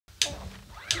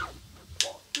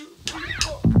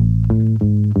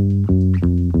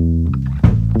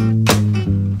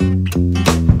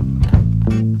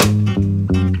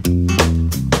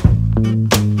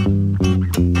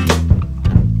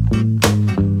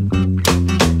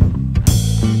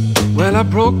I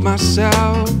broke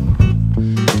myself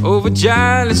over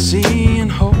jealousy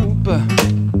and hope.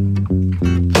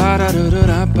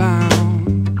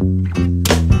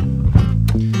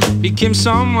 Became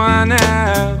someone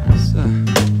else.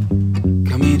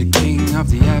 Call me the king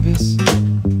of the abyss.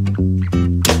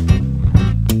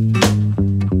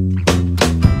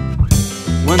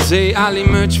 One day I'll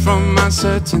emerge from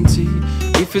uncertainty.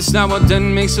 If it's not what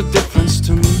then makes a difference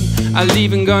to me, I'll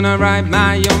even gonna write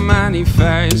my own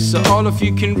manifest, so all of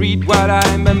you can read what I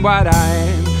am and what I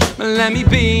am. But let me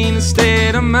be in a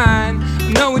state of mind.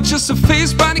 I know it's just a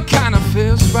phase, but it kinda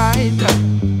feels right.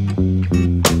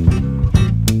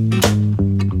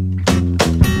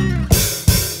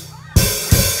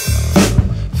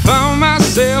 Found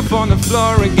myself on the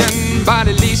floor again, but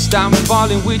at least I'm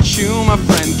falling with you, my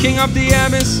friend. King of the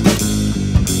abyss,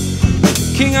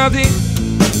 king of the...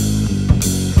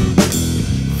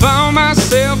 Found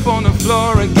myself on the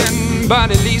floor again,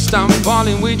 but at least I'm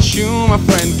falling with you, my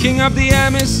friend. King of the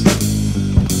abyss,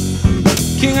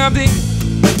 king of the...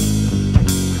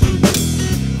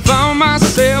 Found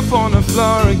myself on the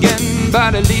floor again,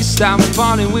 but at least I'm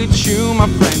falling with you, my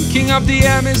friend. King of the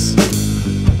abyss,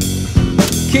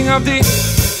 king of the...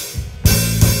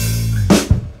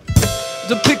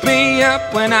 Don't pick me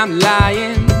up when I'm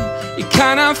lying. It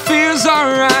kinda feels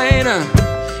alright.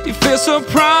 You feel so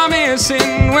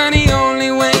promising when the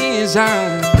only way is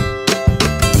out.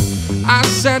 I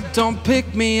said don't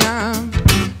pick me up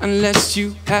unless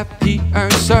you have the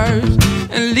answers.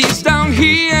 At least down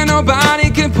here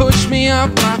nobody can push me up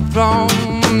my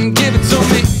throne. Give it to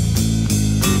me.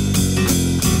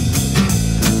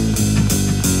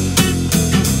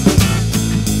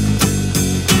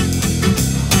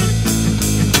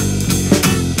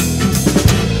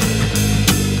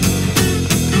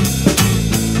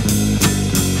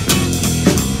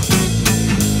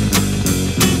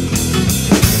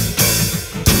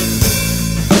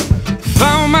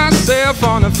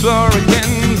 On the floor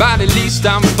again, but at least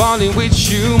I'm falling with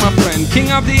you, my friend.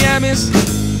 King of the abyss,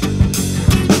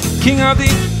 king of the...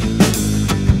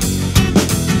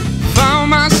 Found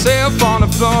myself on the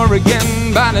floor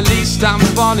again, but at least I'm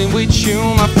falling with you,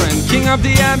 my friend. King of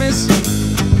the abyss,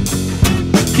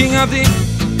 king of the...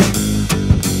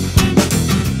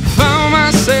 Found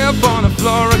myself on the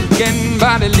floor again,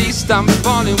 but at least I'm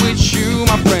falling with you,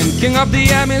 my friend. King of the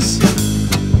abyss,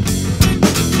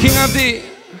 king of the...